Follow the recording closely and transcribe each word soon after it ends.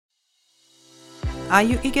Are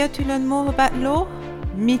you eager to learn more about law?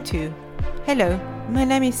 Me too. Hello, my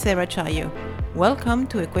name is Sarah Chayo. Welcome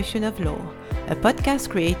to A Question of Law, a podcast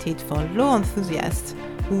created for law enthusiasts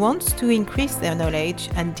who want to increase their knowledge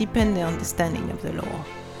and deepen their understanding of the law.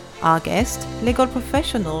 Our guests, legal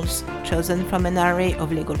professionals chosen from an array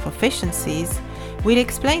of legal proficiencies, will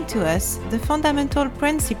explain to us the fundamental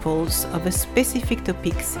principles of the specific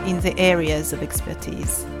topics in the areas of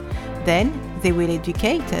expertise. Then, they will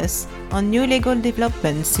educate us on new legal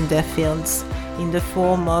developments in their fields in the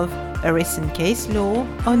form of a recent case law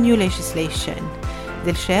or new legislation.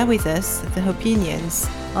 They'll share with us their opinions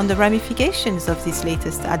on the ramifications of these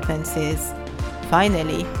latest advances.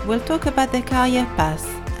 Finally, we'll talk about their career path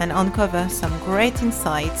and uncover some great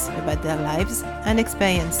insights about their lives and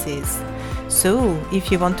experiences. So,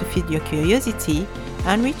 if you want to feed your curiosity,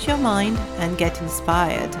 enrich your mind and get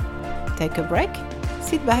inspired, take a break,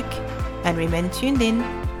 sit back, and remain tuned in.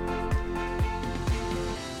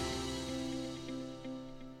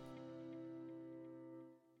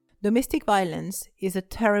 Domestic violence is a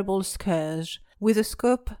terrible scourge with a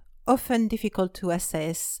scope often difficult to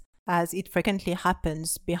assess as it frequently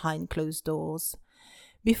happens behind closed doors.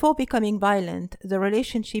 Before becoming violent, the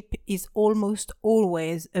relationship is almost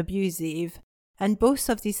always abusive, and both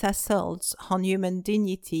of these assaults on human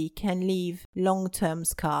dignity can leave long-term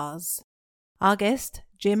scars. Our guest,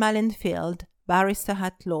 Gemma Lenfield, barrister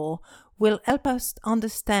at law, will help us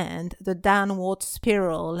understand the downward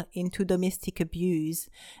spiral into domestic abuse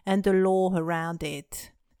and the law around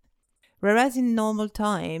it. Whereas in normal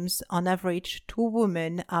times, on average, 2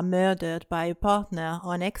 women are murdered by a partner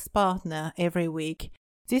or an ex-partner every week,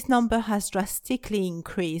 this number has drastically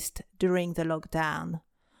increased during the lockdown.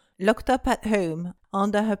 Locked up at home,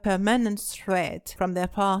 under a permanent threat from their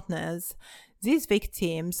partners, these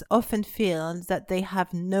victims often feel that they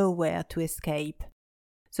have nowhere to escape.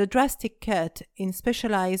 The drastic cut in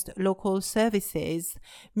specialized local services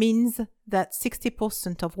means that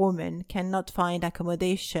 60% of women cannot find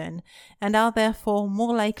accommodation and are therefore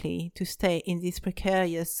more likely to stay in this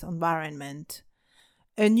precarious environment.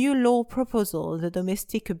 A new law proposal, the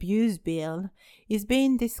Domestic Abuse Bill, is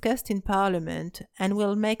being discussed in Parliament and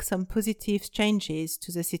will make some positive changes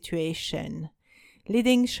to the situation.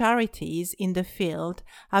 Leading charities in the field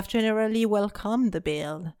have generally welcomed the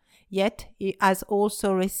bill, yet it has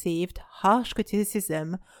also received harsh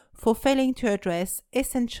criticism for failing to address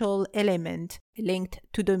essential elements linked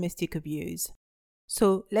to domestic abuse.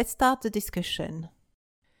 So let's start the discussion.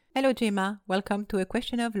 Hello, Gemma. Welcome to A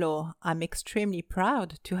Question of Law. I'm extremely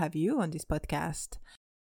proud to have you on this podcast.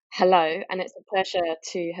 Hello, and it's a pleasure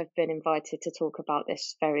to have been invited to talk about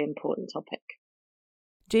this very important topic.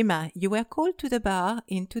 Gemma, you were called to the bar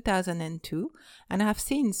in 2002 and have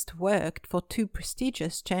since worked for 2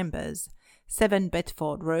 prestigious chambers, 7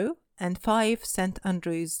 Bedford Row and 5 St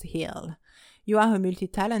Andrews Hill. You are a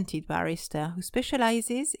multi-talented barrister who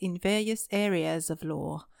specializes in various areas of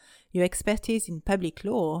law. Your expertise in public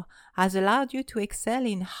law has allowed you to excel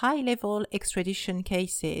in high-level extradition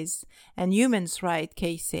cases and human rights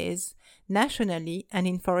cases nationally and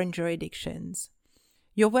in foreign jurisdictions.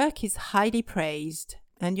 Your work is highly praised,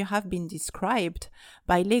 and you have been described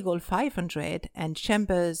by Legal 500 and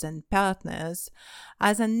Chambers and Partners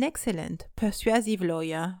as an excellent, persuasive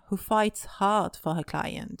lawyer who fights hard for her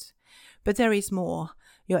client. But there is more.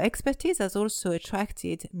 Your expertise has also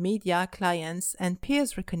attracted media, clients, and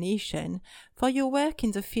peers' recognition for your work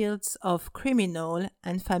in the fields of criminal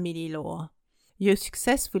and family law. You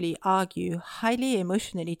successfully argue highly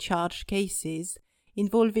emotionally charged cases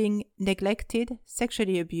involving neglected,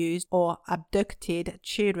 sexually abused, or abducted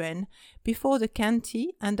children before the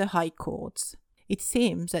county and the high courts. It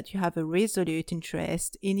seems that you have a resolute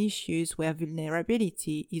interest in issues where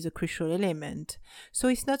vulnerability is a crucial element, so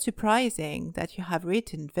it's not surprising that you have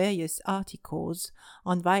written various articles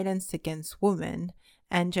on violence against women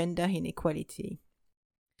and gender inequality.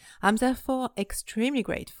 I'm therefore extremely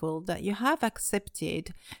grateful that you have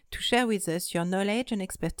accepted to share with us your knowledge and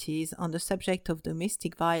expertise on the subject of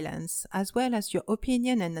domestic violence, as well as your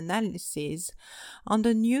opinion and analysis on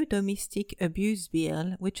the new Domestic Abuse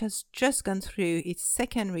Bill, which has just gone through its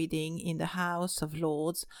second reading in the House of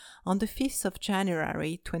Lords on the 5th of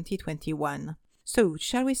January 2021. So,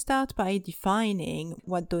 shall we start by defining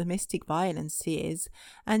what domestic violence is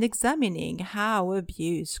and examining how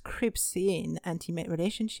abuse creeps in intimate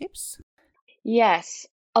relationships? Yes,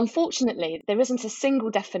 unfortunately, there isn't a single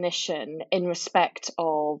definition in respect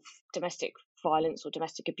of domestic violence or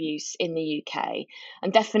domestic abuse in the UK,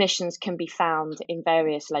 and definitions can be found in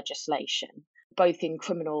various legislation, both in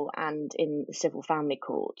criminal and in civil family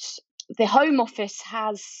courts. The Home Office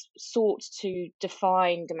has sought to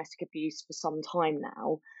define domestic abuse for some time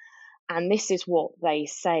now, and this is what they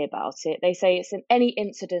say about it. They say it's any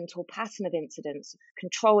incident or pattern of incidents,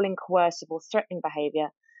 controlling, coercive, or threatening behaviour,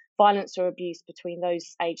 violence or abuse between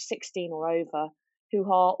those aged 16 or over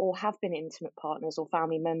who are or have been intimate partners or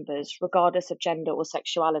family members, regardless of gender or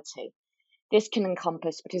sexuality. This can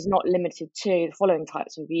encompass, but is not limited to, the following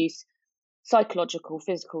types of abuse: psychological,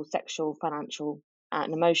 physical, sexual, financial,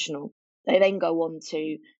 and emotional. They then go on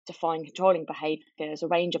to define controlling behaviour as a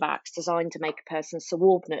range of acts designed to make a person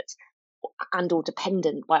subordinate and or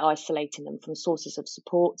dependent by isolating them from sources of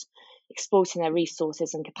support, exploiting their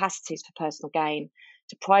resources and capacities for personal gain,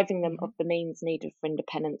 depriving them of the means needed for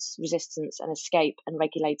independence, resistance and escape, and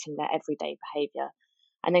regulating their everyday behaviour.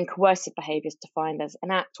 And then coercive behaviour is defined as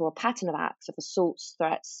an act or a pattern of acts of assaults,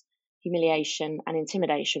 threats, humiliation and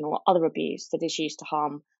intimidation or other abuse that is used to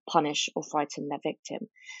harm, punish or frighten their victim.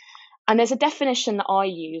 And there's a definition that I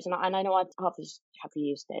use, and I know others have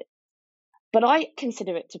used it, but I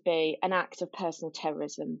consider it to be an act of personal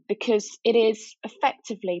terrorism, because it is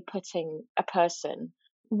effectively putting a person,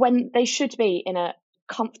 when they should be in a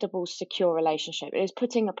comfortable, secure relationship, it is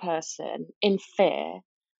putting a person in fear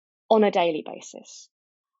on a daily basis.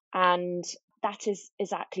 And that is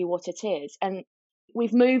exactly what it is. And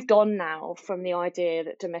we've moved on now from the idea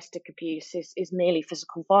that domestic abuse is merely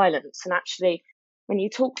physical violence. And actually, when you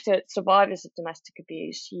talk to survivors of domestic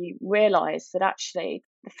abuse, you realise that actually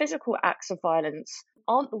the physical acts of violence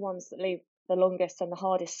aren't the ones that leave the longest and the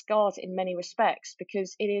hardest scars in many respects,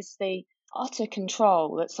 because it is the utter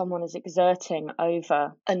control that someone is exerting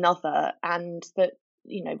over another, and that,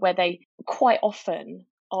 you know, where they quite often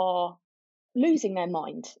are losing their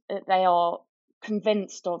mind. They are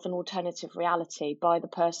convinced of an alternative reality by the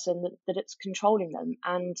person that it's controlling them.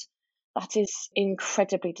 And that is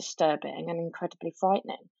incredibly disturbing and incredibly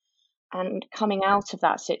frightening. And coming out of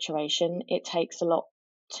that situation, it takes a lot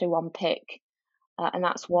to unpick. And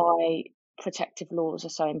that's why protective laws are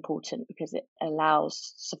so important, because it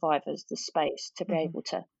allows survivors the space to be able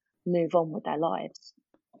to move on with their lives.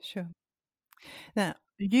 Sure. Now,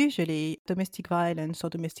 usually domestic violence or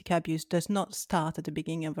domestic abuse does not start at the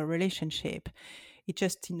beginning of a relationship. It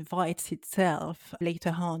just invites itself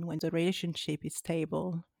later on when the relationship is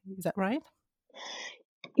stable. Is that right?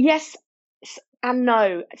 Yes and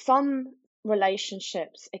no. Some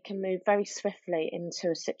relationships, it can move very swiftly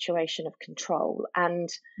into a situation of control. And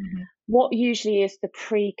what usually is the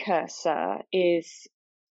precursor is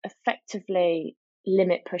effectively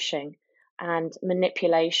limit pushing and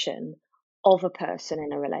manipulation of a person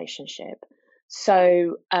in a relationship.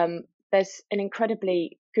 So there's an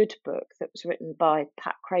incredibly good book that was written by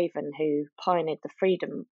Pat Craven, who pioneered the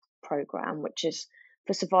Freedom Program, which is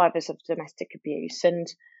for survivors of domestic abuse. And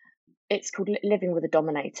it's called Living with a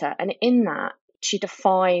Dominator. And in that, she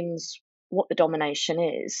defines what the domination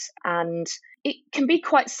is. And it can be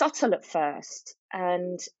quite subtle at first.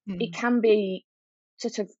 And it can be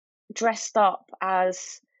sort of dressed up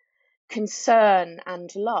as concern and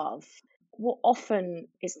love. What often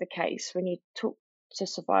is the case when you talk to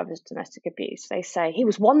survivors of domestic abuse, they say, he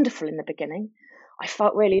was wonderful in the beginning. I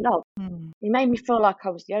felt really loved. He made me feel like I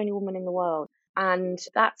was the only woman in the world. And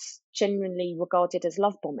that's genuinely regarded as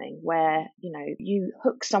love bombing, where, you know, you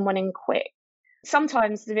hook someone in quick.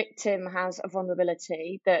 Sometimes the victim has a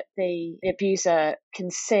vulnerability that the abuser can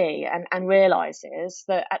see and realises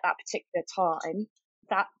that at that particular time,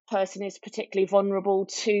 that person is particularly vulnerable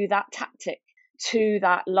to that tactic, to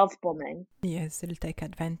that love bombing. Yes, they'll take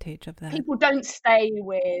advantage of that. People don't stay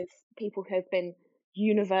with people who have been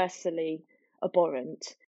universally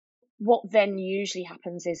abhorrent. What then usually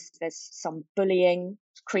happens is there's some bullying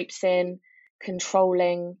creeps in,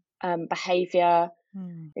 controlling behaviour.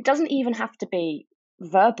 It doesn't even have to be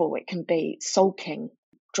verbal. It can be sulking,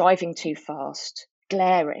 driving too fast,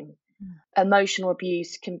 glaring. Emotional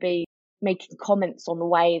abuse can be making comments on the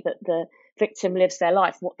way that the victim lives their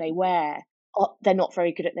life, what they wear. They're not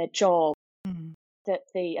very good at their job. And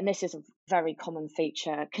this is a very common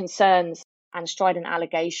feature, concerns and strident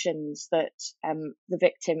allegations that the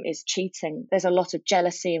victim is cheating. There's a lot of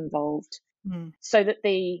jealousy involved, so that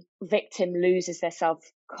the victim loses their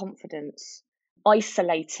self-confidence.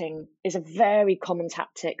 Isolating is a very common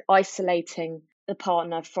tactic, isolating the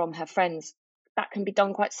partner from her friends. That can be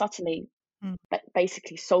done quite subtly, but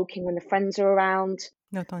basically sulking when the friends are around.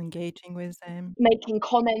 Not engaging with them. Making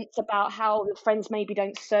comments about how the friends maybe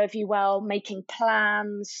don't serve you well, making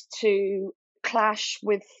plans to clash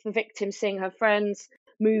with the victim seeing her friends,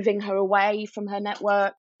 moving her away from her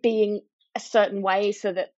network, being a certain way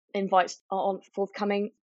so that invites aren't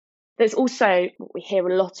forthcoming. There's also what we hear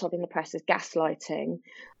a lot of in the press is gaslighting.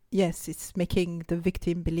 Yes, it's making the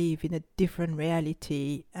victim believe in a different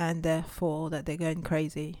reality and therefore that they're going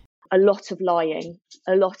crazy. A lot of lying,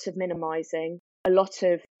 a lot of minimizing, a lot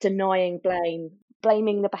of denying blame,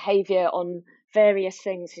 blaming the behavior on various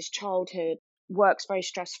things, his childhood, work's very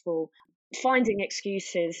stressful, finding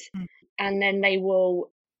excuses, and then they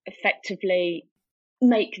will effectively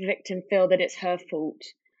make the victim feel that it's her fault.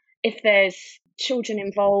 If there's children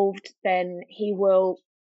involved, then he will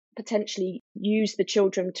potentially use the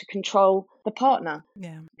children to control the partner,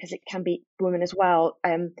 because it can be women as well,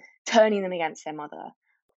 turning them against their mother,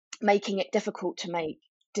 making it difficult to make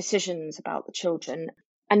decisions about the children,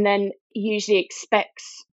 and then usually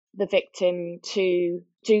expects the victim to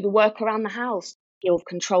do the work around the house. He'll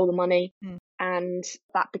control the money, and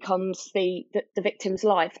that becomes the victim's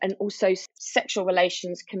life. And also sexual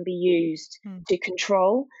relations can be used to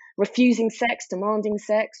control, refusing sex, demanding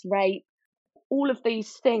sex, rape. All of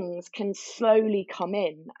these things can slowly come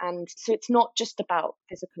in. And so it's not just about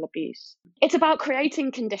physical abuse. It's about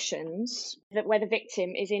creating conditions that where the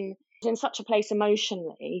victim is in such a place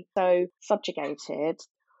emotionally, so subjugated,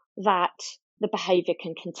 that the behaviour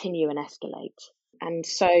can continue and escalate. And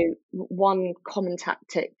so one common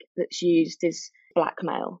tactic that's used is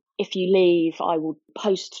blackmail. If you leave, I will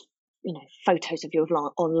post, photos of you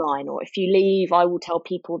online, or if you leave, I will tell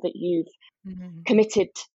people that you've committed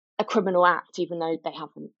a criminal act, even though they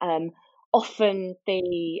haven't. Often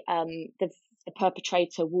the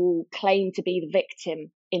perpetrator will claim to be the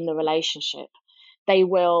victim in the relationship. They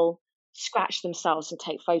will scratch themselves and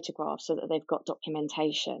take photographs so that they've got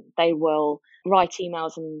documentation. They will write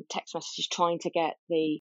emails and text messages trying to get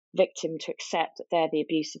the victim to accept that they're the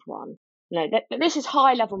abusive one. This is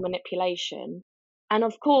high level manipulation. And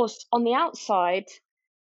of course, on the outside,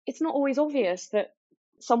 it's not always obvious that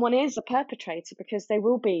someone is a perpetrator, because they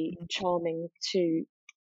will be charming to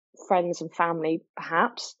friends and family,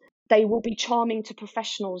 perhaps. They will be charming to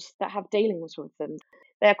professionals that have dealings with them.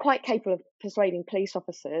 They are quite capable of persuading police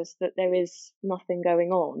officers that there is nothing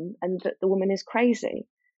going on and that the woman is crazy.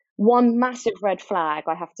 One massive red flag,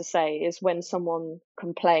 I have to say, is when someone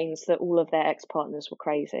complains that all of their ex-partners were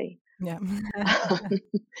crazy. Yeah.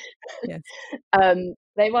 Yes.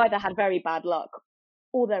 They've either had very bad luck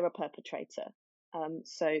or they're a perpetrator.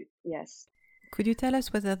 So, yes. Could you tell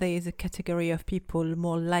us whether there is a category of people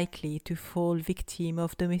more likely to fall victim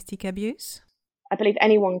of domestic abuse? I believe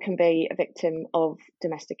anyone can be a victim of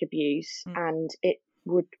domestic abuse, and it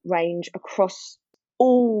would range across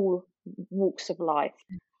all walks of life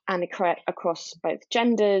and across both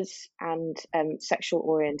genders and sexual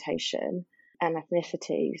orientation and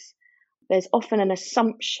ethnicities. There's often an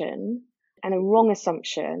assumption, and a wrong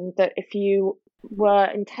assumption, that if you were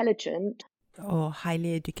intelligent or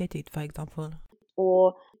highly educated, for example,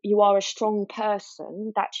 or you are a strong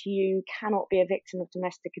person, that you cannot be a victim of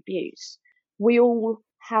domestic abuse. We all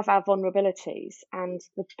have our vulnerabilities, and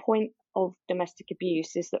the point of domestic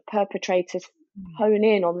abuse is that perpetrators hone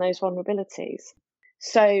in on those vulnerabilities.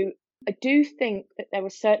 So I do think that there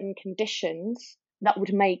are certain conditions that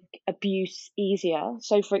would make abuse easier.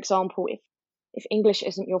 So, for example, if English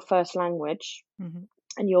isn't your first language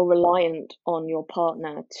and you're reliant on your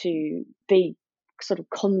partner to be sort of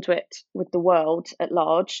conduit with the world at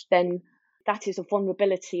large, then that is a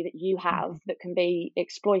vulnerability that you have that can be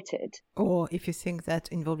exploited. Or if you think that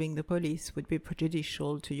involving the police would be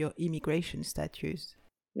prejudicial to your immigration status.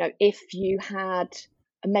 If you had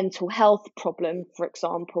a mental health problem, for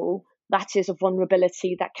example, that is a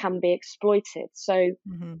vulnerability that can be exploited. So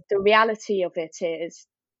the reality of it is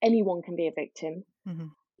anyone can be a victim.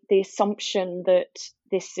 The assumption that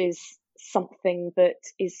this is something that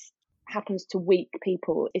happens to weak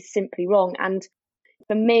people is simply wrong. And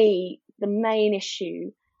for me, the main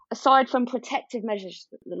issue, aside from protective measures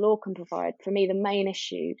that the law can provide, for me, the main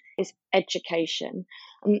issue is education.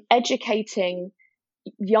 And educating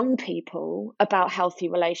young people about healthy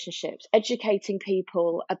relationships, educating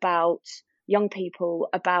young people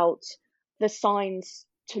about the signs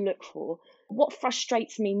to look for. What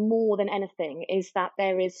frustrates me more than anything is that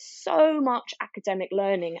there is so much academic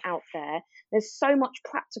learning out there. There's so much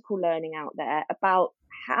practical learning out there about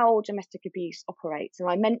how domestic abuse operates. And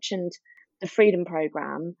I mentioned the Freedom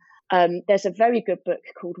Programme. There's a very good book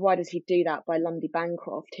called Why Does He Do That by Lundy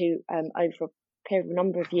Bancroft, who over a period of a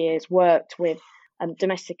number of years worked with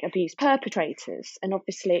domestic abuse perpetrators and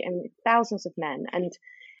obviously thousands of men. And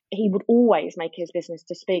he would always make his business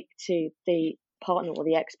to speak to the partner or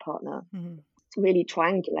the ex-partner to really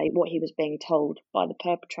triangulate what he was being told by the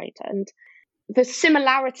perpetrator. And the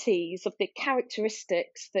similarities of the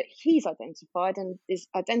characteristics that he's identified and is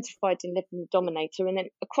identified in Living the Dominator, and then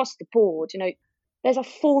across the board, there's a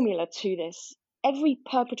formula to this. every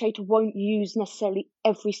perpetrator won't use necessarily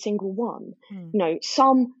every single one.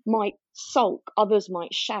 Some might sulk, others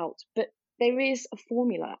might shout, but there is a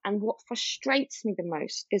formula. And what frustrates me the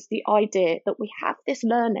most is the idea that we have this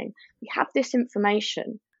learning, we have this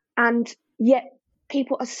information, and yet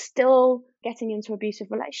people are still getting into abusive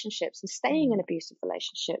relationships and staying in abusive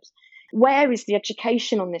relationships. Where is the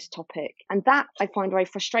education on this topic? And that I find very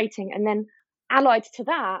frustrating. And then allied to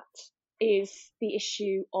that is the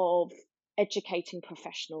issue of educating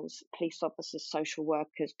professionals, police officers, social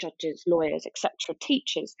workers, judges, lawyers, etc.,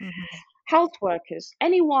 teachers, health workers,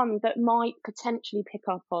 anyone that might potentially pick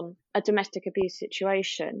up on a domestic abuse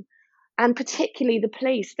situation, and particularly the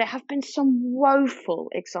police. There have been some woeful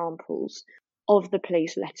examples of the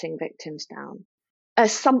police letting victims down,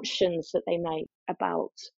 assumptions that they make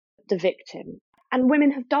about the victim. And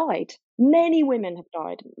women have died. Many women have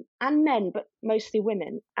died, and men, but mostly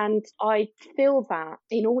women. And I feel that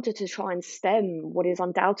in order to try and stem what is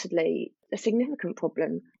undoubtedly a significant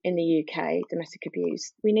problem in the UK, domestic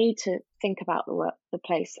abuse, we need to think about the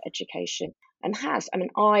place education and has. I mean,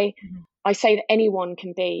 I say that anyone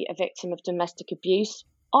can be a victim of domestic abuse.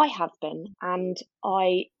 I have been, and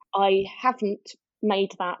I haven't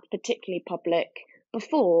made that particularly public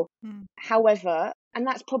before. However, and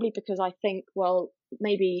that's probably because I think, well,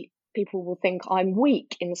 maybe people will think I'm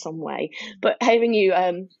weak in some way. But hearing you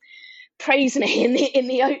praise me in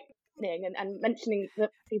the opening and mentioning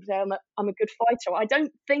that people say I'm a good fighter, I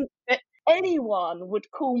don't think that anyone would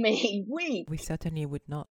call me weak. We certainly would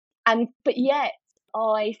not. But yet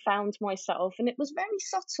I found myself, and it was very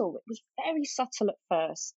subtle. It was very subtle at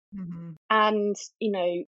first. And,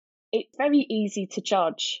 it's very easy to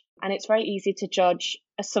judge. And it's very easy to judge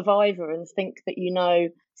a survivor and think that you know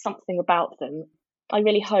something about them. I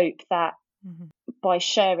really hope that by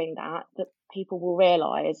sharing that people will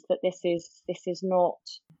realise that this is not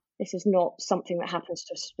something that happens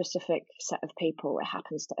to a specific set of people. It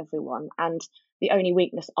happens to everyone. And the only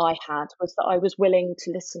weakness I had was that I was willing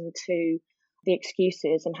to listen to the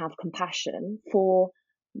excuses and have compassion for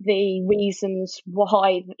the reasons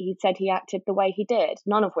why he said he acted the way he did,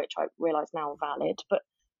 none of which I realise now are valid. But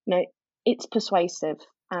it's persuasive,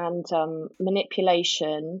 and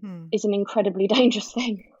manipulation is an incredibly dangerous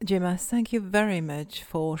thing. Gemma, thank you very much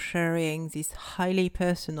for sharing this highly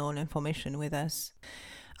personal information with us.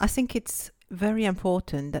 I think it's very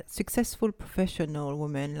important that successful professional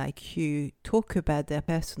women like you talk about their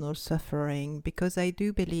personal suffering, because I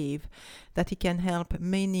do believe that it can help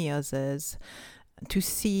many others to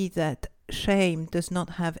see that shame does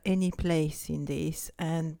not have any place in this,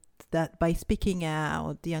 and that by speaking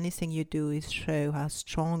out, the only thing you do is show how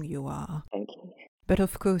strong you are. Thank you. But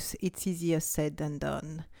of course, it's easier said than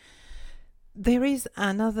done. There is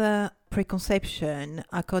another preconception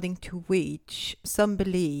according to which some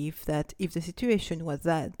believe that if the situation was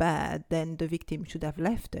that bad, then the victim should have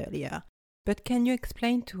left earlier. But can you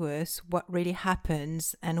explain to us what really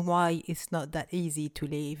happens and why it's not that easy to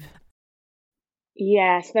leave?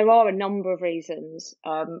 Yes, there are a number of reasons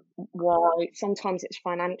why. Sometimes it's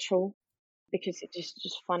financial, because it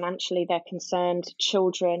just financially they're concerned.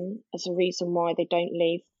 Children as a reason why they don't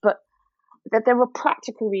leave. But there are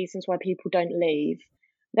practical reasons why people don't leave.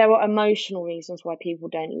 There are emotional reasons why people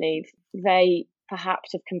don't leave. They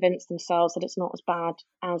perhaps have convinced themselves that it's not as bad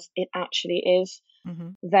as it actually is.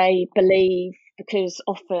 They believe, because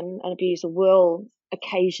often an abuser will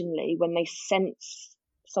occasionally, when they sense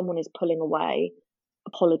someone is pulling away,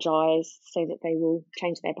 apologise, say that they will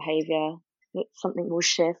change their behaviour, that something will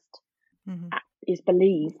shift, is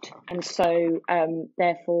believed. And so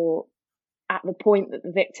therefore, at the point that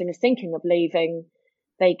the victim is thinking of leaving,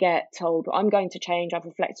 they get told, I'm going to change, I've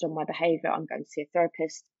reflected on my behaviour, I'm going to see a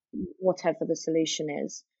therapist, whatever the solution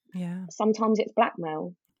is. Yeah. Sometimes it's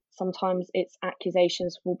blackmail. Sometimes it's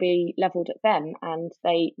accusations will be levelled at them, and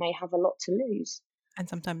they may have a lot to lose. And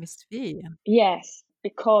sometimes it's fear. Yes,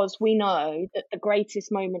 because we know that the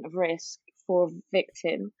greatest moment of risk for a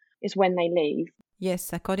victim is when they leave.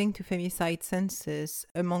 Yes, according to Femicide census,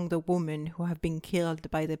 among the women who have been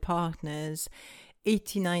killed by their partners,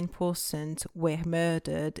 89% were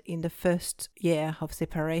murdered in the first year of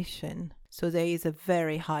separation. So there is a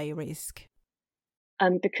very high risk.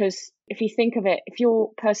 Because if you think of it, if your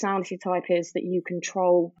personality type is that you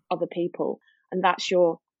control other people, and that's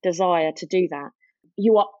your desire to do that,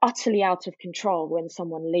 you are utterly out of control when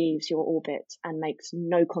someone leaves your orbit and makes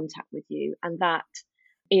no contact with you. And that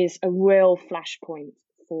is a real flashpoint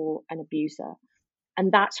for an abuser.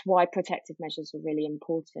 And that's why protective measures are really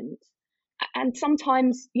important. And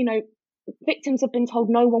sometimes, victims have been told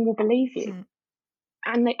no one will believe you.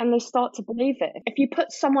 And they start to believe it. If you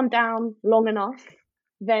put someone down long enough,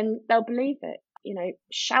 then they'll believe it.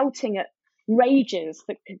 shouting at rages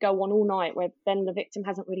that could go on all night, where then the victim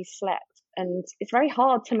hasn't really slept. And it's very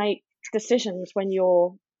hard to make decisions when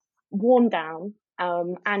you're worn down,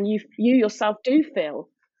 and you yourself do feel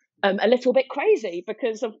a little bit crazy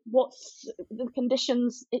because of what's the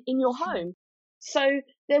conditions in your home. So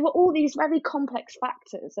there were all these very complex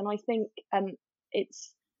factors, and I think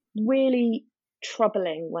it's really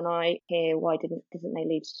troubling when I hear, why didn't they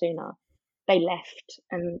leave sooner? They left,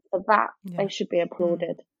 and for that they should be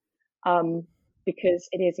applauded, because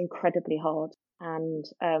it is incredibly hard, and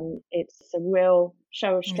it's a real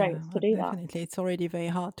show of strength to do that. Definitely, it's already very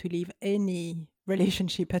hard to leave any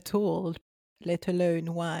relationship at all, let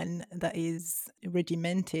alone one that is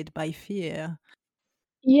regimented by fear.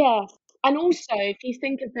 Yes. And also, if you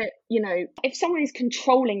think of it, if someone is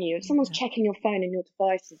controlling you, if someone's checking your phone and your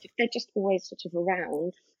devices, if they're just always sort of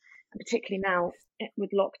around, and particularly now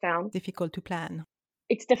with lockdown, difficult to plan.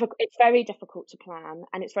 It's difficult. It's very difficult to plan,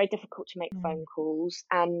 and it's very difficult to make phone calls,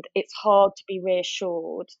 and it's hard to be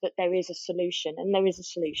reassured that there is a solution, and there is a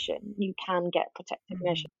solution. You can get protective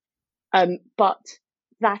measures. But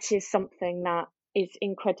that is something that is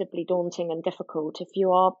incredibly daunting and difficult if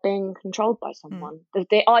you are being controlled by someone.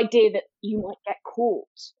 The idea that you might get caught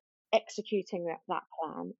executing that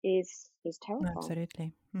plan is terrifying.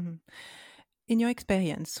 Absolutely. In your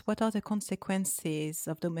experience, what are the consequences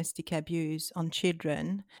of domestic abuse on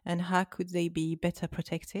children, and how could they be better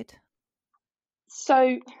protected?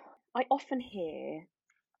 So I often hear,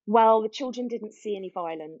 well, the children didn't see any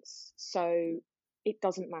violence, so it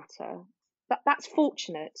doesn't matter. That's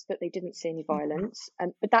fortunate that they didn't see any violence,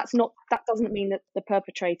 but that doesn't mean that the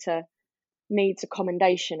perpetrator needs a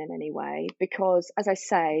commendation in any way, because, as I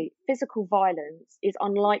say, physical violence is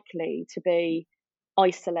unlikely to be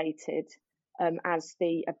isolated as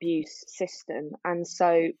the abuse system. And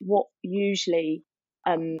so what usually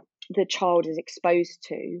the child is exposed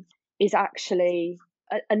to is actually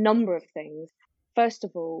a number of things. First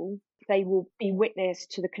of all, they will be witness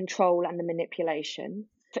to the control and the manipulation.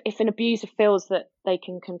 If an abuser feels that they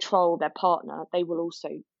can control their partner, they will also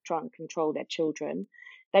try and control their children.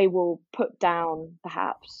 They will put down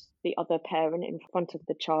perhaps the other parent in front of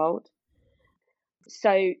the child.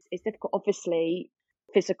 So it's difficult. Obviously,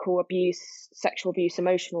 physical abuse, sexual abuse,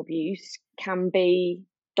 emotional abuse can be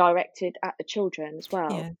directed at the children as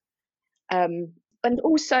well. And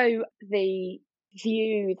also the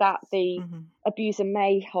view that the abuser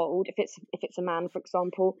may hold, if it's a man, for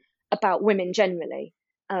example, about women generally,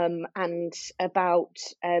 and about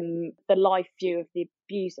the life view of the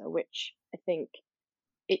abuser, which I think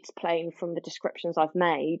it's plain from the descriptions I've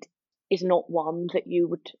made is not one that you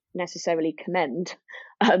would necessarily commend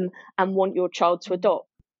and want your child to adopt.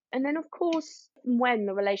 And then, of course, when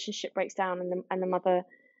the relationship breaks down and the mother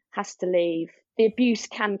has to leave, the abuse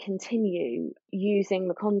can continue using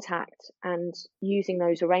the contact and using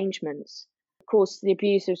those arrangements. Of course, the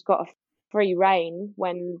abuser's got a free rein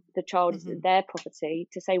when the child is their property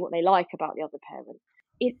to say what they like about the other parent.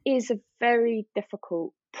 It is a very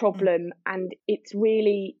difficult problem, and it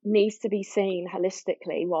really needs to be seen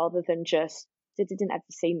holistically rather than just, they didn't ever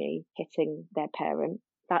see me hitting their parent.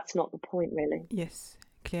 That's not the point, really. Yes,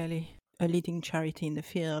 clearly. A leading charity in the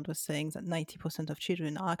field was saying that 90% of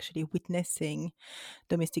children are actually witnessing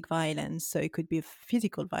domestic violence. So it could be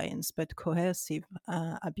physical violence, but coercive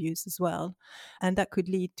abuse as well. And that could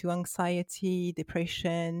lead to anxiety,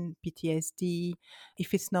 depression, PTSD,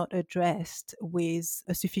 if it's not addressed with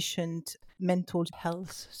a sufficient mental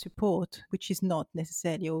health support, which is not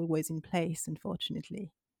necessarily always in place,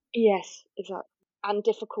 unfortunately. Yes, exactly. And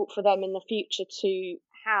difficult for them in the future to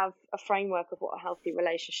have a framework of what a healthy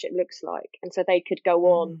relationship looks like. And so they could go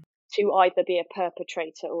on to either be a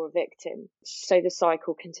perpetrator or a victim. So the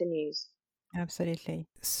cycle continues. Absolutely.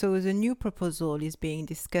 So the new proposal is being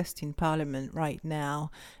discussed in Parliament right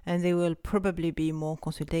now, and there will probably be more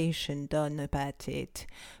consultation done about it.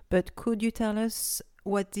 But could you tell us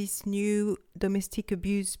what this new domestic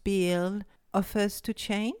abuse bill offers to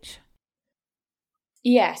change?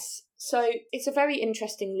 Yes. So it's a very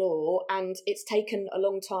interesting law, and it's taken a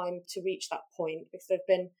long time to reach that point because there've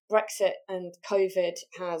been Brexit and COVID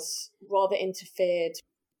has rather interfered.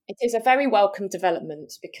 It is a very welcome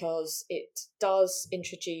development because it does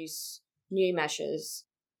introduce new measures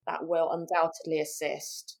that will undoubtedly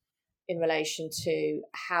assist in relation to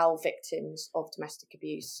how victims of domestic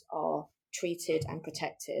abuse are treated and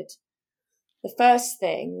protected. The first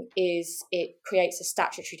thing is it creates a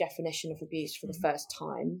statutory definition of abuse for the first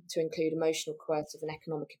time to include emotional, coercive and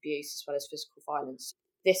economic abuse as well as physical violence.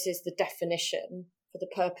 This is the definition for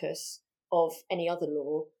the purpose of any other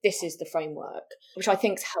law. This is the framework, which I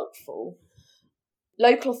think is helpful.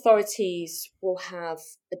 local authorities will have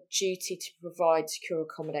a duty to provide secure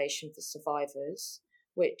accommodation for survivors,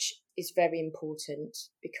 which is very important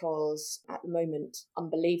because at the moment,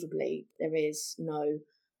 unbelievably, there is no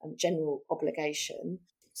general obligation.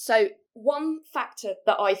 So one factor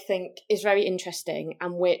that I think is very interesting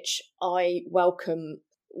and which I welcome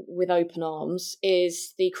with open arms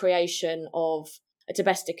is the creation of a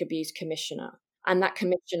domestic abuse commissioner. And that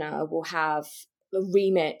commissioner will have a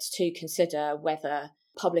remit to consider whether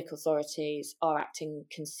public authorities are acting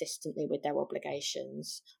consistently with their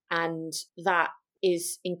obligations. And that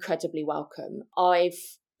is incredibly welcome.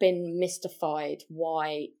 I've been mystified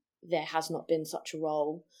why there has not been such a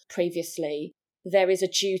role previously. There is a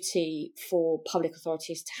duty for public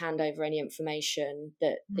authorities to hand over any information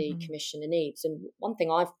that the commissioner needs. And one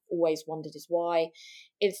thing I've always wondered is why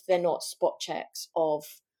is there not spot checks of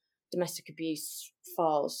domestic abuse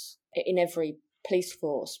files in every police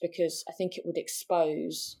force? Because I think it would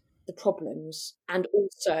expose the problems and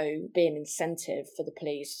also be an incentive for the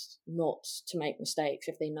police not to make mistakes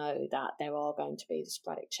if they know that there are going to be the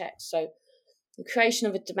sporadic checks. So the creation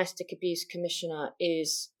of a domestic abuse commissioner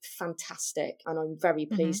is fantastic and I'm very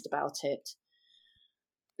pleased about it.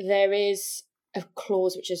 There is a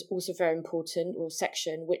clause which is also very important, or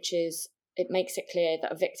section, which is it makes it clear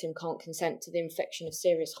that a victim can't consent to the infliction of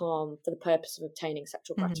serious harm for the purpose of obtaining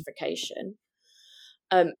sexual gratification.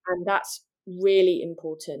 And that's really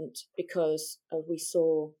important because we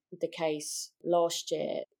saw the case last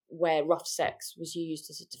year where rough sex was used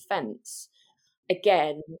as a defence.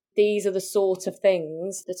 Again, these are the sort of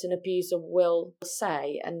things that an abuser will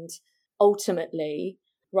say, and ultimately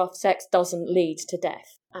rough sex doesn't lead to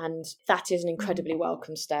death, and that is an incredibly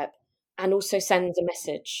welcome step and also sends a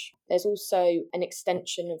message. There's also an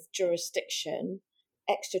extension of jurisdiction,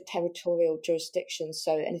 extraterritorial jurisdiction,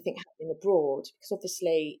 so anything happening abroad, because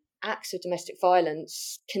obviously acts of domestic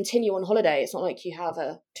violence continue on holiday. It's not like you have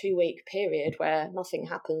a 2-week period where nothing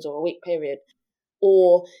happens, or a week period,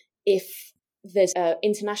 or if there's an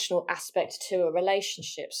international aspect to a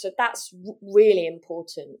relationship. So that's really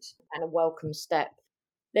important and a welcome step.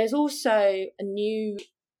 There's also a new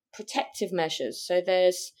protective measures. So there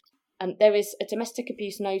is a domestic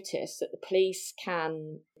abuse notice that the police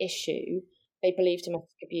can issue. They believe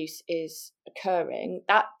domestic abuse is occurring.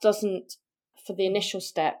 That doesn't, for the initial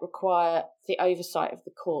step, require the oversight of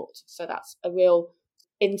the court. So that's a real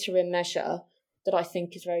interim measure that I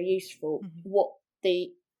think is very useful. What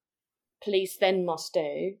the police then must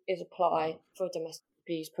do is apply for a domestic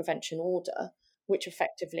abuse prevention order, which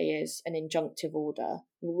effectively is an injunctive order.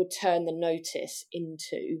 We would turn the notice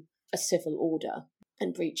into a civil order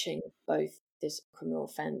and breaching both is a criminal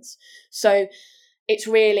offence. So it's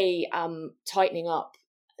really tightening up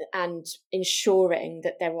and ensuring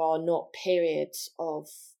that there are not periods of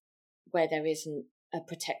where there isn't a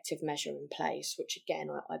protective measure in place, which again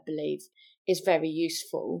I believe is very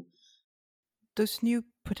useful. Those new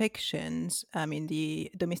protections, I mean, the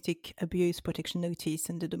domestic abuse protection notice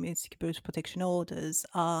and the domestic abuse protection orders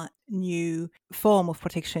are new form of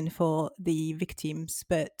protection for the victims.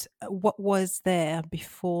 But what was there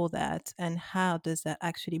before that, and how does that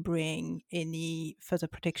actually bring any further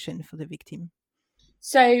protection for the victim?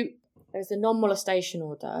 So there's the non-molestation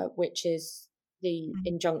order, which is the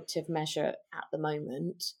injunctive measure at the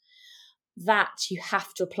moment, that you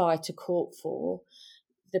have to apply to court for.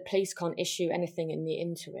 The police can't issue anything in the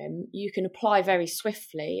interim. You can apply very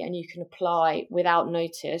swiftly and you can apply without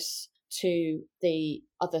notice to the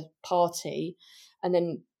other party. And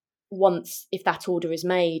then once, if that order is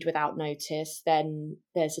made without notice, then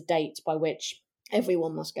there's a date by which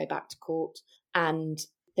everyone must go back to court and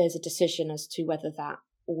there's a decision as to whether that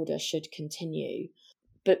order should continue.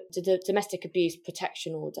 But the domestic abuse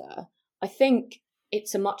protection order, I think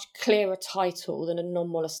it's a much clearer title than a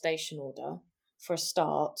non-molestation order. For a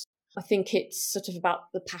start, I think it's sort of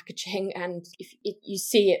about the packaging, and if you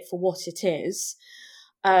see it for what it is,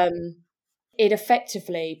 it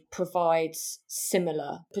effectively provides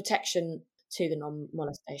similar protection to the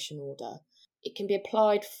non-molestation order. It can be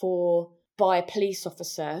applied for by a police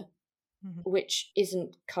officer, which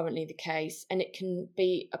isn't currently the case, and it can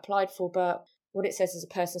be applied for, but what it says is a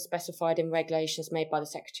person specified in regulations made by the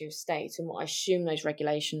Secretary of State, and what I assume those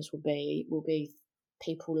regulations will be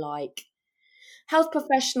people like health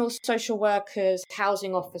professionals, social workers,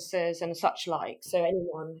 housing officers and such like. So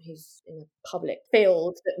anyone who's in a public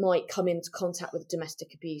field that might come into contact with domestic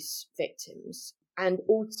abuse victims. And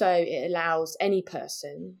also it allows any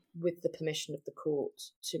person with the permission of the court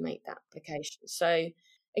to make that application. So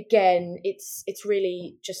again, it's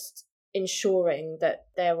really just ensuring that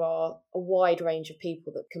there are a wide range of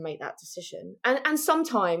people that can make that decision. And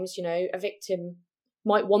sometimes, a victim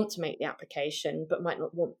might want to make the application, but might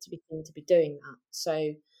not want to be seen to be doing that.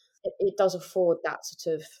 So it does afford that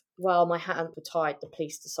sort of, well, my hands were tied, the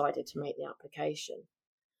police decided to make the application.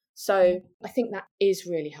 So I think that is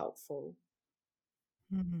really helpful.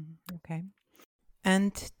 Okay.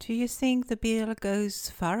 And do you think the bill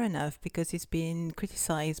goes far enough? Because it's been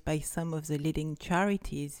criticized by some of the leading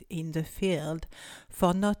charities in the field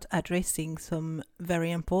for not addressing some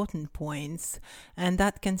very important points, and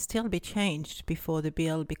that can still be changed before the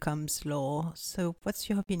bill becomes law. So what's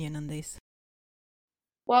your opinion on this?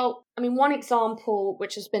 Well, I mean, one example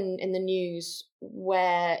which has been in the news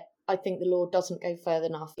where I think the law doesn't go further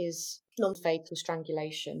enough is non-fatal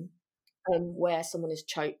strangulation, where someone is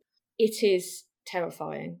choked. It is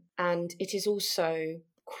terrifying, and it is also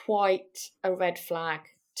quite a red flag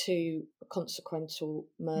to consequential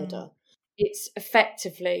murder. It's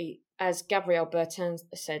effectively, as Gabrielle Bertin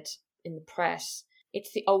said in the press,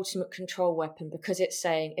 it's the ultimate control weapon, because it's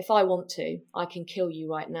saying, if I want to, I can kill you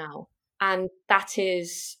right now. And that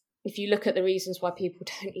is, if you look at the reasons why people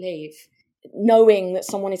don't leave, knowing that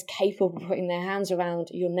someone is capable of putting their hands around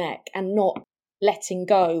your neck and not letting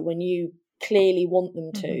go when you clearly want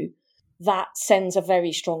them to, that sends a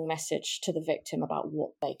very strong message to the victim about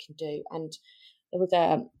what they can do. And there was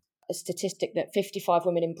a statistic that 55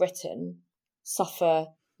 women in Britain suffer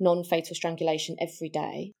non-fatal strangulation every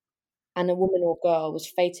day, and a woman or girl was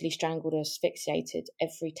fatally strangled or asphyxiated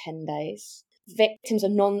every 10 days. Victims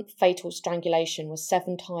of non-fatal strangulation were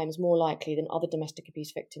 7 times more likely than other domestic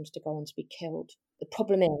abuse victims to go on to be killed. The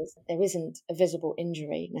problem is there isn't a visible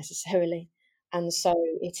injury necessarily, and so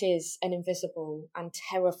it is an invisible and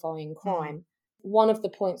terrifying crime. One of the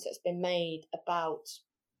points that's been made about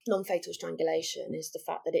non-fatal strangulation is the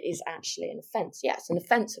fact that it is actually an offence. Yes, an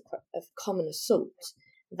offence of common assault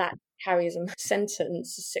that carries a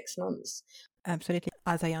sentence of 6 months. Absolutely.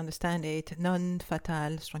 As I understand it,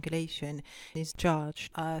 non-fatal strangulation is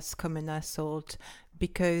charged as common assault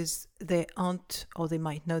because there aren't, or there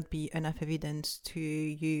might not be, enough evidence to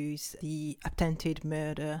use the attempted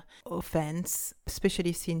murder offense,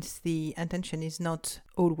 especially since the intention is not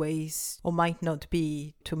always, or might not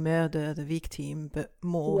be, to murder the victim, but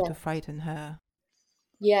more to frighten her.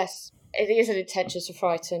 Yes, it is an intention to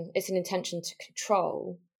frighten. It's an intention to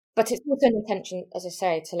control. But it's also an intention, as I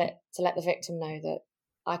say, to let the victim know that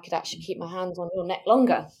I could actually keep my hands on your neck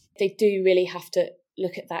longer. They do really have to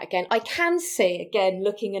look at that again. I can see, again,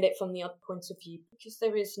 looking at it from the other point of view, because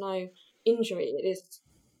there is no injury.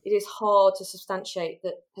 It is hard to substantiate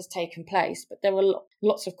that has taken place, but there are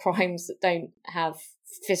lots of crimes that don't have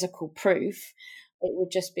physical proof. It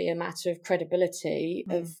would just be a matter of credibility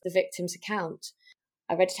of the victim's account.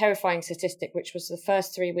 I read a terrifying statistic, which was the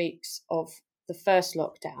first 3 weeks of the first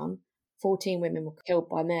lockdown, 14 women were killed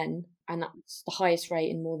by men, and that's the highest rate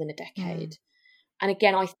in more than a decade. And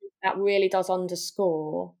again, I think that really does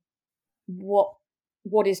underscore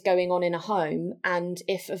what is going on in a home, and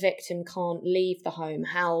if a victim can't leave the home,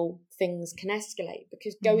 how things can escalate,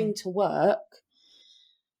 because going to work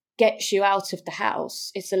gets you out of the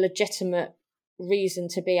house. It's a legitimate reason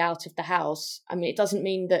to be out of the house. I mean, it doesn't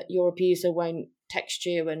mean that your abuser won't text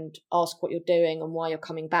you and ask what you're doing and why you're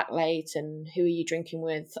coming back late and who are you drinking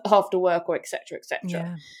with after work, or etc.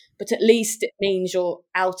 etc. But at least it means you're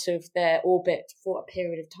out of their orbit for a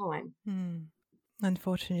period of time.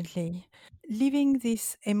 Unfortunately. Leaving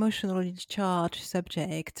this emotionally charged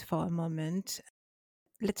subject for a moment,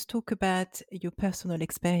 let's talk about your personal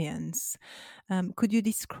experience. Could you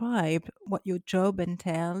describe what your job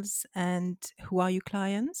entails and who are your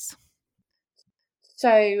clients?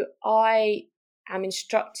 So I am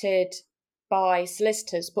instructed by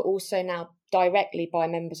solicitors, but also now directly by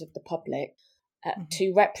members of the public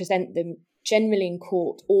to represent them generally in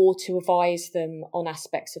court or to advise them on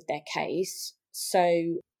aspects of their case.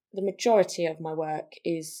 So the majority of my work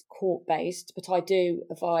is court-based, but I do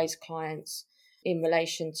advise clients in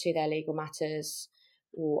relation to their legal matters,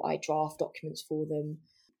 or I draft documents for them.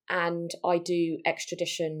 And I do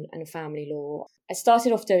extradition and family law. I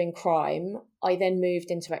started off doing crime. I then moved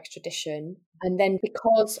into extradition. And then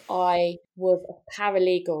because I was a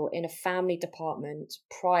paralegal in a family department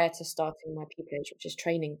prior to starting my pupillage, which is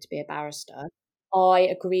training to be a barrister, I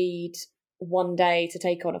agreed one day to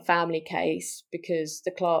take on a family case because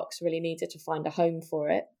the clerks really needed to find a home for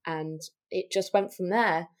it. And it just went from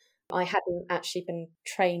there. I hadn't actually been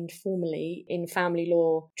trained formally in family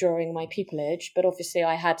law during my pupillage, but obviously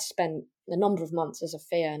I had spent a number of months as a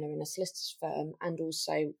fee earner in a solicitor's firm, and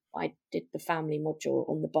also I did the family module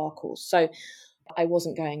on the bar course. So I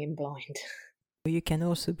wasn't going in blind. You can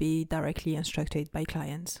also be directly instructed by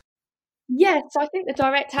clients. Yes, I think the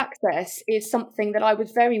direct access is something that I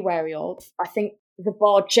was very wary of. I think the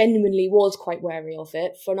bar genuinely was quite wary of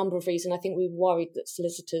it for a number of reasons. I think we were worried that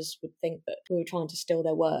solicitors would think that we were trying to steal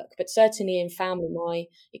their work. But certainly in family, my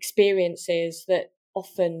experience is that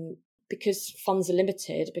often, because funds are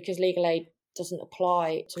limited, because legal aid doesn't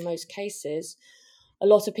apply to most cases, a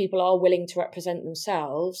lot of people are willing to represent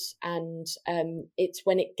themselves. And it's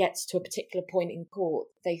when it gets to a particular point in court,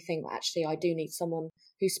 they think, well, actually, I do need someone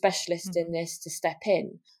who's specialist in this to step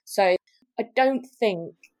in. So I don't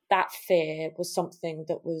think that fear was something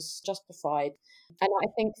that was justified. And I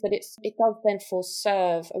think that it does therefore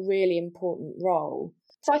serve a really important role.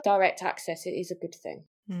 So direct access, it is a good thing.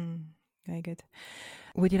 Very good.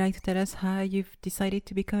 Would you like to tell us how you've decided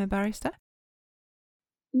to become a barrister?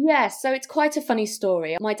 Yes, so it's quite a funny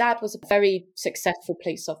story. My dad was a very successful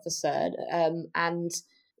police officer and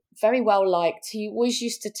very well liked. He always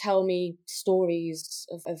used to tell me stories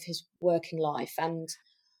of his working life, and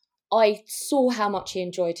I saw how much he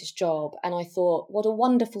enjoyed his job, and I thought, what a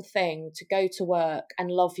wonderful thing to go to work and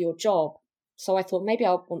love your job. So I thought maybe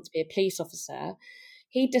I want to be a police officer.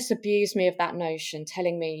 He disabused me of that notion,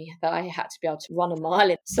 telling me that I had to be able to run a mile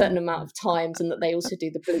in a certain amount of times and that they also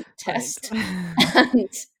do the bleep test. And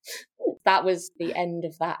that was the end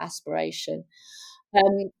of that aspiration.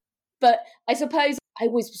 But I suppose I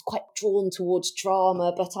always was quite drawn towards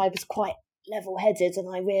drama, but I was quite level-headed,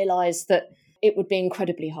 and I realised that it would be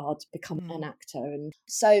incredibly hard to become an actor. And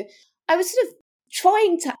so I was sort of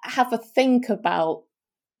trying to have a think about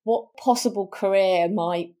what possible career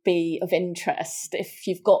might be of interest if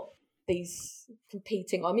you've got these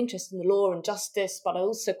competing. I'm interested in the law and justice, but I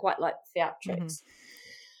also quite like theatrics.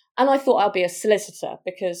 And I thought I'll be a solicitor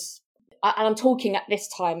because, and I'm talking at this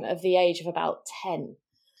time of the age of about 10.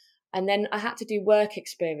 And then I had to do work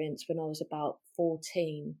experience when I was about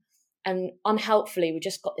 14. And unhelpfully, we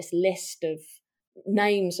just got this list of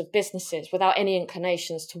names of businesses without any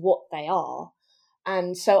inclination as to what they are.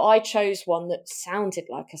 And so I chose one that sounded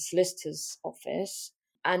like a solicitor's office,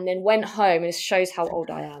 and then went home, and this shows how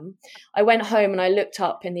old I am. I went home and I looked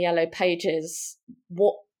up in the yellow pages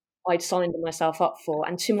what I'd signed myself up for.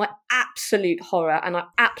 And to my absolute horror,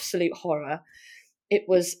 it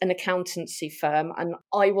was an accountancy firm, and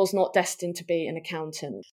I was not destined to be an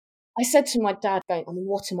accountant. I said to my dad,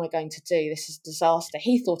 what am I going to do? This is a disaster.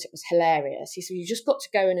 He thought it was hilarious. He said, you just got to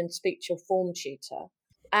go in and speak to your form tutor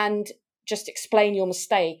and just explain your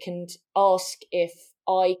mistake and ask if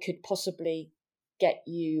I could possibly get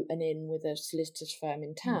you an in with a solicitor's firm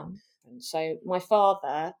in town. And so my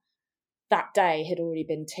father that day had already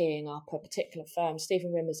been teeing up a particular firm,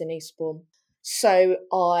 Stephen Rimmers in Eastbourne. So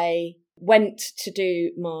I went to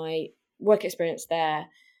do my work experience there.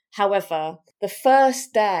 However, the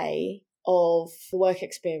first day of the work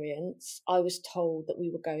experience, I was told that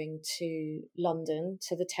we were going to London,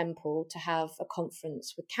 to the Temple, to have a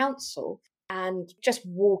conference with council. And just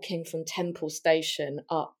walking from Temple Station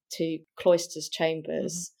up to Cloisters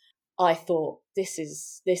Chambers, I thought, this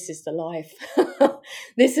is the life.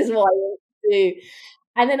 This is what I want to do.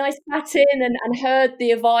 And then I sat in and heard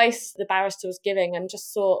the advice the barrister was giving and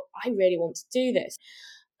just thought, I really want to do this.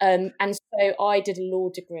 And so I did a law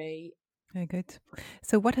degree. Very good.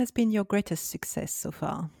 So what has been your greatest success so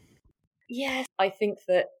far? Yes, I think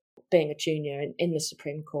that being a junior in the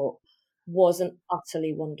Supreme Court was an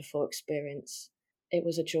utterly wonderful experience. It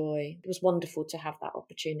was a joy. It was wonderful to have that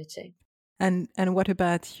opportunity. And what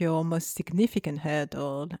about your most significant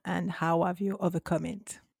hurdle, and how have you overcome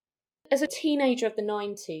it? As a teenager of the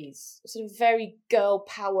 90s, sort of very girl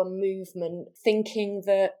power movement, thinking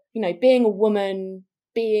that, being a woman,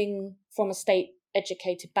 being from a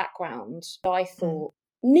state-educated background, I thought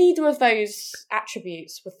neither of those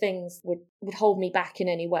attributes were things would hold me back in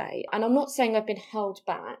any way. And I'm not saying I've been held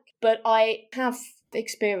back, but I have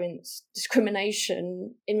experienced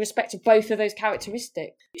discrimination in respect of both of those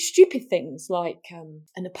characteristics. Stupid things like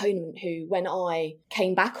an opponent who, when I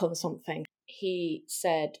came back on something, he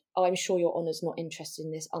said, I'm sure your honour's not interested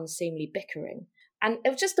in this unseemly bickering. And it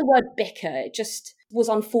was just the word bicker. It just was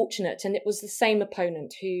unfortunate. And it was the same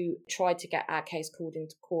opponent who tried to get our case called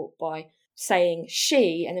into court by saying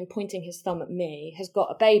she, and then pointing his thumb at me, has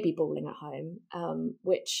got a baby bawling at home,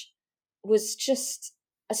 which was just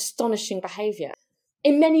astonishing behaviour.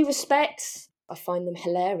 In many respects, I find them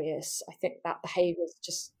hilarious. I think that behaviour is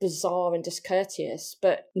just bizarre and discourteous.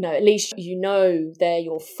 But, at least they're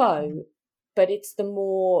your foe. But it's the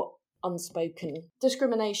more unspoken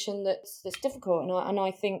discrimination that's difficult. And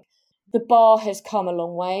I think the bar has come a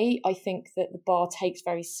long way. I think that the bar takes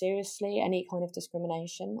very seriously any kind of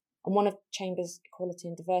discrimination. I'm one of Chambers' Equality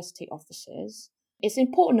and Diversity officers. It's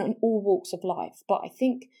important in all walks of life. But I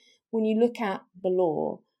think when you look at the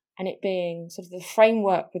law, and it being sort of the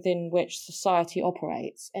framework within which society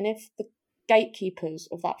operates. And if the gatekeepers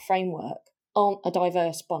of that framework aren't a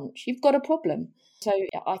diverse bunch, you've got a problem. So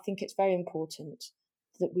I think it's very important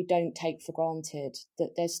that we don't take for granted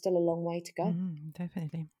that there's still a long way to go.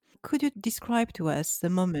 Definitely. Could you describe to us the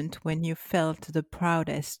moment when you felt the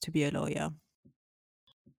proudest to be a lawyer?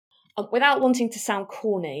 Without wanting to sound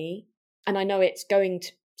corny, and I know it's going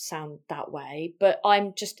to sound that way, but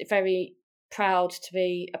I'm just very proud to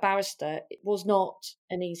be a barrister. It was not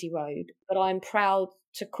an easy road, but I'm proud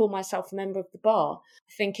to call myself a member of the bar.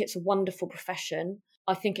 I think it's a wonderful profession.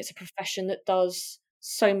 I think it's a profession that does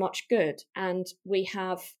so much good, and we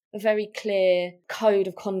have a very clear code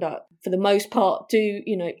of conduct for the most part do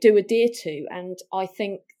adhere to. And I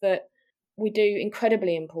think that we do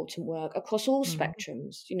incredibly important work across all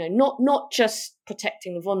spectrums, not just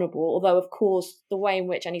protecting the vulnerable, although of course the way in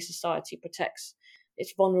which any society protects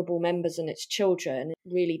its vulnerable members and its children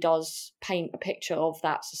really does paint a picture of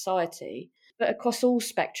that society. But across all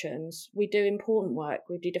spectrums, we do important work,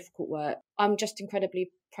 we do difficult work. I'm just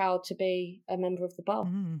incredibly proud to be a member of the bar.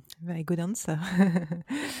 Very good answer.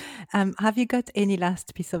 Have you got any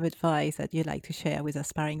last piece of advice that you'd like to share with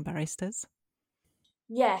aspiring barristers?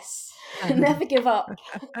 Yes, never give up.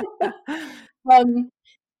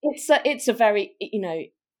 It's a very,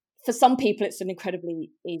 for some people it's an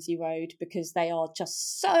incredibly easy road because they are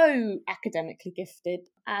just so academically gifted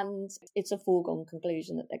and it's a foregone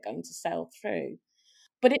conclusion that they're going to sail through.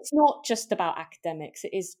 But it's not just about academics,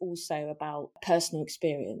 it is also about personal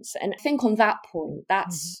experience. And I think on that point,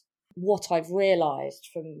 that's what I've realised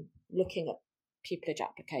from looking at pupillage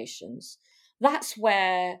applications. That's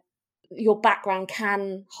where your background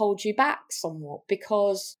can hold you back somewhat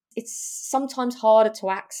because it's sometimes harder to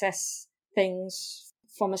access things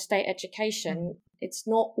from a state education. It's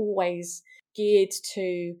not always geared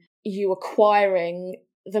to you acquiring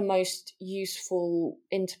the most useful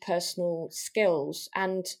interpersonal skills.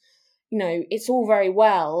 And, it's all very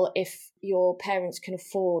well if your parents can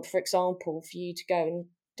afford, for example, for you to go and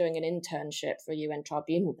doing an internship for a UN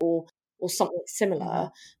tribunal or something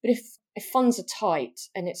similar. But if funds are tight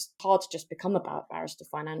and it's hard to just become a barrister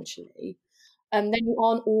financially, then you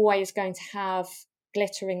aren't always going to have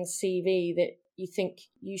glittering CV that you think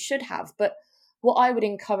you should have. But what I would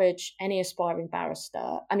encourage any aspiring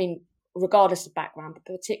barrister, regardless of background, but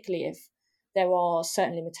particularly if there are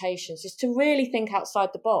certain limitations, is to really think outside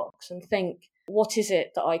the box and think, what is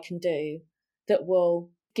it that I can do that will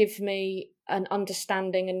give me an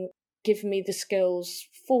understanding and give me the skills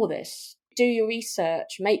for this? Do your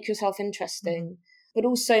research, make yourself interesting, but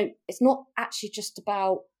also it's not actually just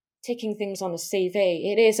about ticking things on a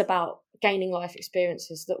CV. It is about gaining life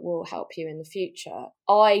experiences that will help you in the future.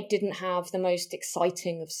 I didn't have the most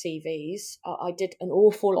exciting of CVs. I did an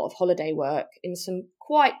awful lot of holiday work in some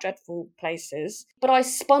quite dreadful places, but I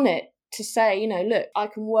spun it to say, look, I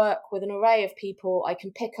can work with an array of people. I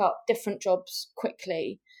can pick up different jobs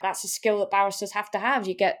quickly. That's a skill that barristers have to have.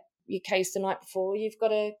 You get your case the night before, you've got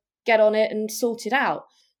to get on it and sort it out.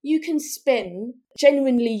 You can spin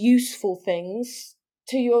genuinely useful things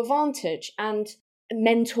to your advantage, and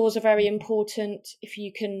mentors are very important. If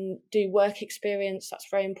you can do work experience, that's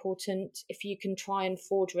very important. If you can try and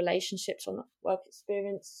forge relationships on that work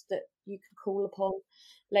experience that you can call upon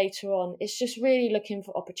later on, it's just really looking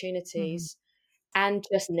for opportunities and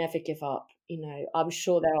just never give up. I'm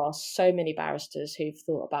sure there are so many barristers who've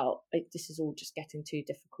thought about this is all just getting too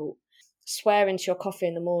difficult. Swear into your coffee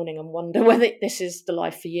in the morning and wonder whether this is the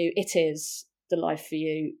life for you. It is the life for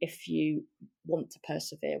you if you want to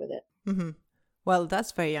persevere with it. Well,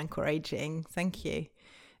 that's very encouraging. Thank you.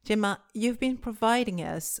 Gemma, you've been providing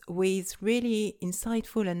us with really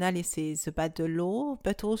insightful analysis about the law,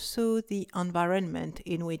 but also the environment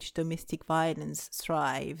in which domestic violence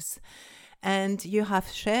thrives. And you have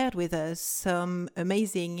shared with us some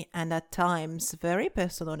amazing and at times very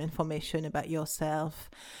personal information about yourself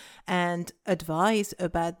and advice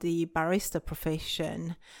about the barrister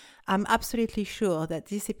profession. I'm absolutely sure that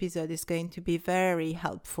this episode is going to be very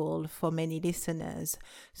helpful for many listeners.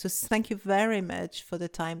 So thank you very much for the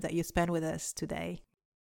time that you spent with us today.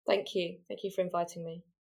 Thank you. Thank you for inviting me.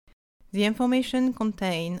 The information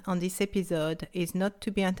contained on this episode is not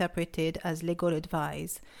to be interpreted as legal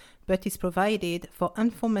advice, but is provided for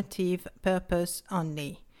informative purpose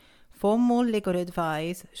only. Formal legal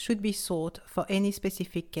advice should be sought for any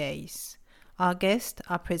specific case. Our guests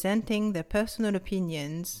are presenting their personal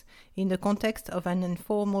opinions in the context of an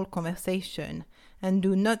informal conversation and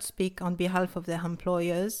do not speak on behalf of their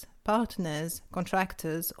employers, partners,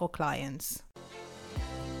 contractors, or clients.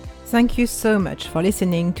 Thank you so much for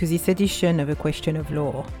listening to this edition of A Question of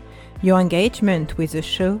Law. Your engagement with the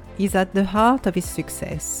show is at the heart of its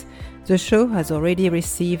success. The show has already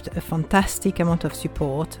received a fantastic amount of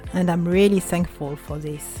support, and I'm really thankful for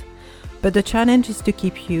this. But the challenge is to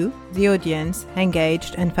keep you, the audience,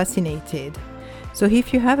 engaged and fascinated. So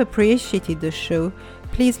if you have appreciated the show,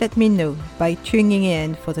 please let me know by tuning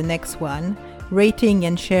in for the next one, rating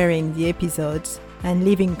and sharing the episodes, and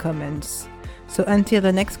leaving comments. So until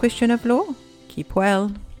the next question of law, keep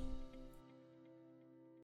well.